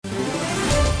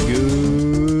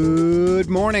Good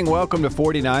morning. Welcome to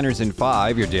 49ers in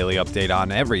 5, your daily update on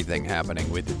everything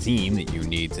happening with the team that you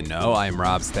need to know. I'm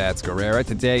Rob Stats Guerrera.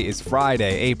 Today is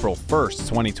Friday, April 1st,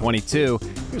 2022.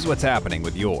 Here's what's happening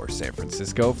with your San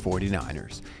Francisco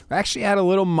 49ers. We actually had a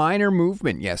little minor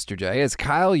movement yesterday as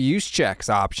Kyle Juszczyk's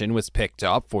option was picked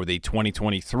up for the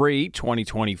 2023,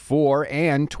 2024,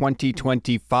 and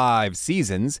 2025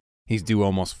 seasons. He's due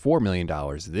almost $4 million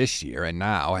this year and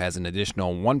now has an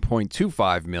additional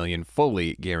 $1.25 million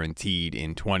fully guaranteed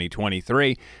in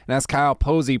 2023. And as Kyle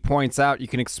Posey points out, you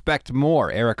can expect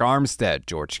more. Eric Armstead,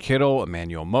 George Kittle,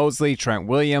 Emmanuel Mosley, Trent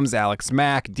Williams, Alex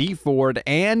Mack, Dee Ford,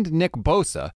 and Nick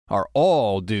Bosa are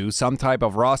all due some type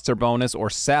of roster bonus or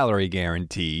salary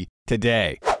guarantee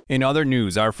today. In other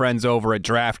news, our friends over at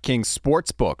DraftKings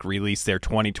Sportsbook released their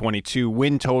 2022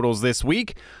 win totals this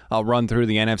week. I'll run through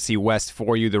the NFC West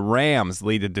for you. The Rams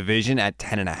lead the division at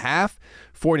 10.5.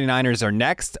 49ers are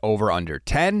next, over under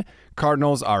 10.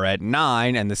 Cardinals are at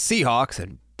 9, and the Seahawks,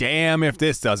 and damn if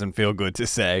this doesn't feel good to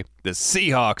say, the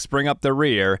Seahawks bring up the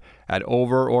rear at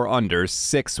over or under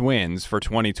 6 wins for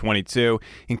 2022.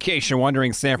 In case you're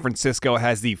wondering, San Francisco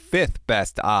has the 5th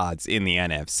best odds in the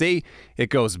NFC.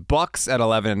 It goes Bucks at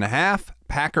 11.5,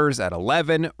 Packers at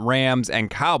 11, Rams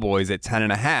and Cowboys at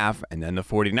 10.5, and then the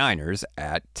 49ers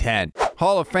at 10.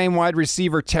 Hall of Fame wide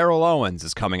receiver Terrell Owens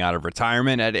is coming out of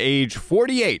retirement at age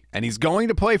 48, and he's going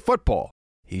to play football.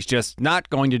 He's just not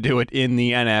going to do it in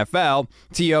the NFL.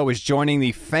 T.O. is joining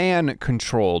the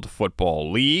fan-controlled football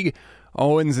league.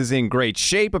 Owens is in great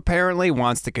shape, apparently,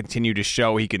 wants to continue to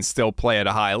show he can still play at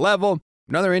a high level.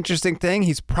 Another interesting thing,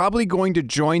 he's probably going to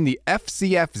join the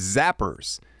FCF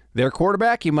Zappers. Their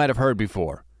quarterback you might have heard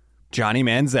before, Johnny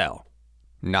Manziel.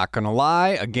 Not gonna lie,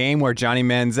 a game where Johnny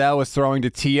Manziel was throwing to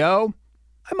T.O.,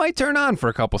 I might turn on for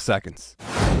a couple seconds.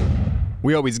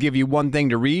 We always give you one thing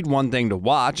to read, one thing to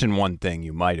watch, and one thing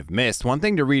you might have missed. One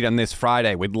thing to read on this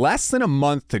Friday. With less than a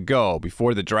month to go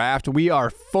before the draft, we are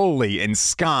fully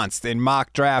ensconced in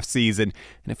mock draft season.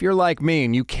 And if you're like me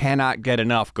and you cannot get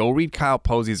enough, go read Kyle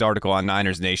Posey's article on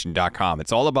NinersNation.com.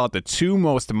 It's all about the 2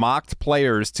 most mocked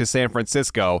players to San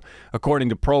Francisco, according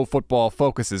to Pro Football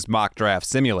Focus's mock draft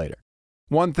simulator.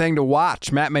 One thing to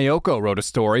watch, Matt Mayoko wrote a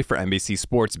story for NBC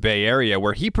Sports Bay Area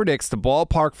where he predicts the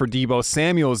ballpark for Deebo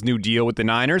Samuel's new deal with the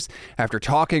Niners after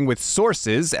talking with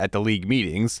sources at the league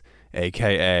meetings,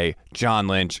 a.k.a. John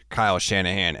Lynch, Kyle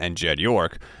Shanahan, and Jed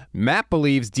York. Matt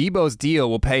believes Deebo's deal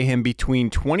will pay him between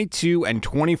 $22 and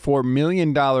 $24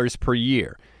 million per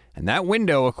year. And that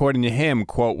window, according to him,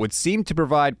 quote, would seem to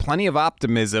provide plenty of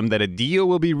optimism that a deal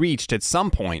will be reached at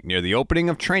some point near the opening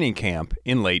of training camp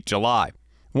in late July.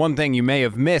 One thing you may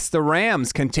have missed, the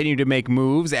Rams continue to make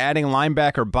moves, adding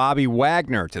linebacker Bobby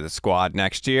Wagner to the squad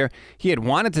next year. He had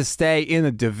wanted to stay in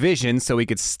the division so he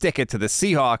could stick it to the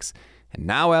Seahawks, and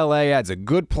now LA adds a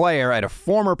good player at a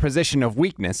former position of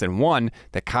weakness and one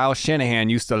that Kyle Shanahan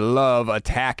used to love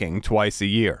attacking twice a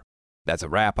year. That's a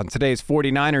wrap on today's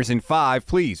 49ers in 5.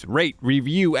 Please rate,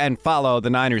 review, and follow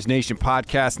the Niners Nation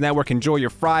Podcast Network. Enjoy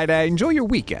your Friday. Enjoy your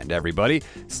weekend, everybody.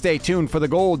 Stay tuned for the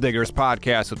Gold Diggers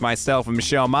Podcast with myself and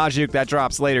Michelle Majuk. That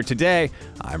drops later today.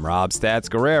 I'm Rob Stats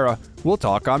Guerrera. We'll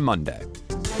talk on Monday.